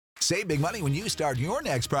Save big money when you start your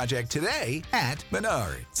next project today at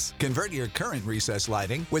Menards. Convert your current recessed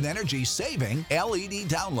lighting with energy-saving LED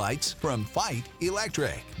downlights from Fight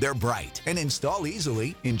Electric. They're bright and install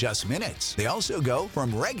easily in just minutes. They also go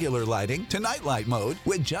from regular lighting to nightlight mode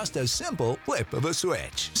with just a simple flip of a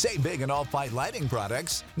switch. Save big on all Fight lighting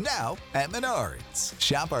products now at Menards.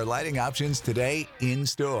 Shop our lighting options today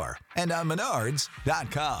in-store and on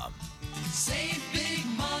Menards.com. Save big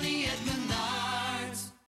money at Menards.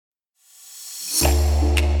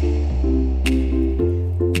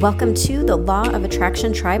 Welcome to the Law of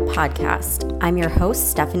Attraction Tribe podcast. I'm your host,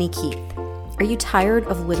 Stephanie Keith. Are you tired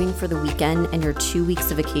of living for the weekend and your 2 weeks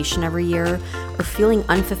of vacation every year, or feeling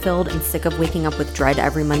unfulfilled and sick of waking up with dread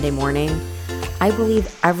every Monday morning? I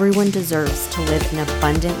believe everyone deserves to live an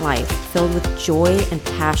abundant life filled with joy and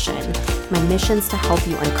passion. My mission is to help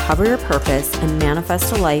you uncover your purpose and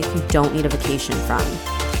manifest a life you don't need a vacation from.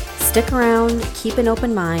 Stick around, keep an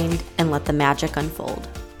open mind, and let the magic unfold.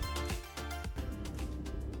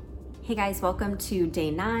 Hey guys, welcome to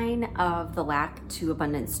day 9 of the Lack to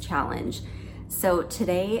Abundance Challenge. So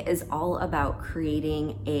today is all about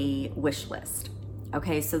creating a wish list.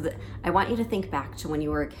 Okay, so I want you to think back to when you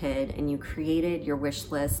were a kid and you created your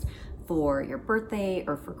wish list for your birthday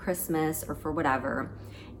or for Christmas or for whatever.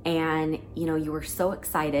 And you were so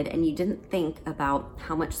excited and you didn't think about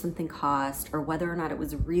how much something cost or whether or not it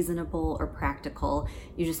was reasonable or practical.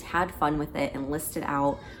 You just had fun with it and listed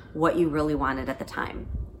out what you really wanted at the time.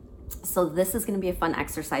 So this is going to be a fun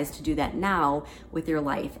exercise to do that now with your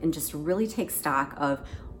life and just really take stock of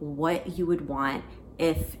what you would want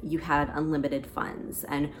if you had unlimited funds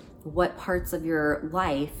and what parts of your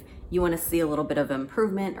life you want to see a little bit of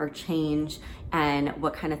improvement or change and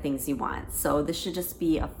what kind of things you want. So this should just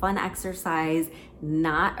be a fun exercise,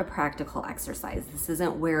 not a practical exercise. This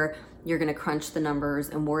isn't where you're going to crunch the numbers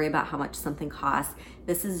and worry about how much something costs.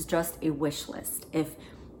 This is just a wish list. If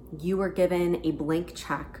you were given a blank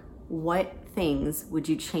check, what things would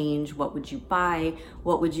you change? What would you buy?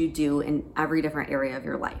 What would you do in every different area of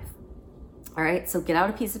your life? All right, so get out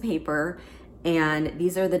a piece of paper, and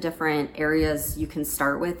these are the different areas you can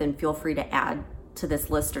start with, and feel free to add to this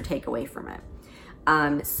list or take away from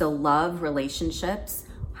it. So love, relationships,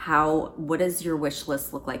 what does your wish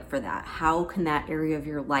list look like for that? How can that area of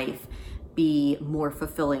your life be more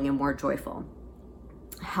fulfilling and more joyful?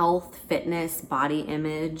 Health, fitness, body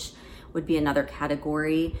image would be another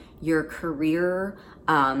category. Your career,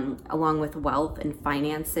 along with wealth and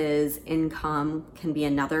finances, income can be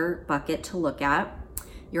another bucket to look at.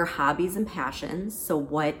 Your hobbies and passions. So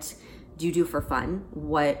what do you do for fun?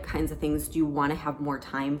 What kinds of things do you want to have more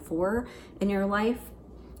time for in your life?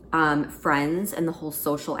 Friends and the whole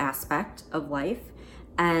social aspect of life.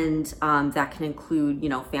 And that can include,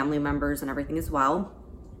 family members and everything as well.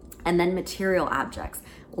 And then material objects.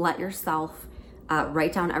 Let yourself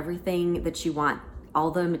write down everything that you want,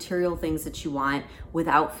 all the material things that you want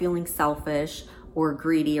without feeling selfish or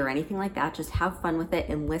greedy or anything like that. Just have fun with it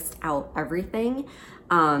and list out everything.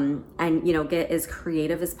 And get as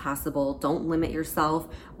creative as possible. Don't limit yourself.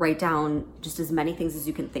 Write down just as many things as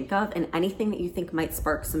you can think of and anything that you think might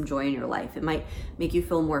spark some joy in your life. It might make you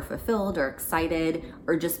feel more fulfilled or excited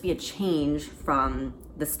or just be a change from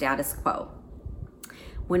the status quo.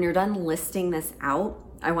 When you're done listing this out,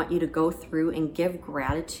 I want you to go through and give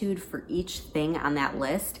gratitude for each thing on that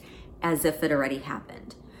list as if it already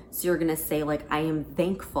happened. So you're gonna say, I am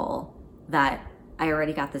thankful that I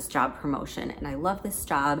already got this job promotion and I love this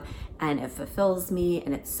job and it fulfills me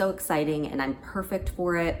and it's so exciting and I'm perfect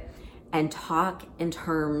for it. And talk in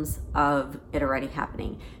terms of it already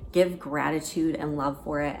happening. Give gratitude and love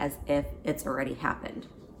for it as if it's already happened.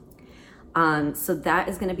 So that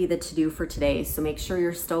is gonna be the to-do for today. So make sure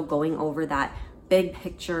you're still going over that big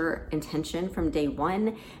picture intention from day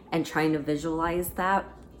 1 and trying to visualize that.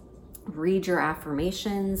 Read your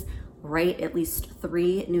affirmations, write at least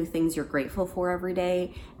 3 new things you're grateful for every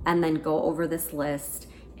day, and then go over this list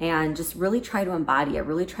and just really try to embody it.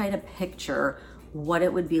 Really try to picture what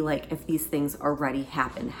it would be like if these things already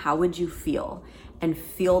happened. How would you feel? And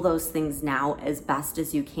feel those things now as best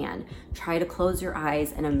as you can. Try to close your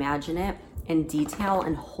eyes and imagine it in detail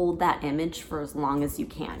and hold that image for as long as you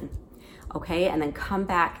can. Okay, and then come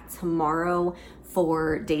back tomorrow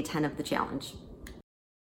for day 10 of the challenge.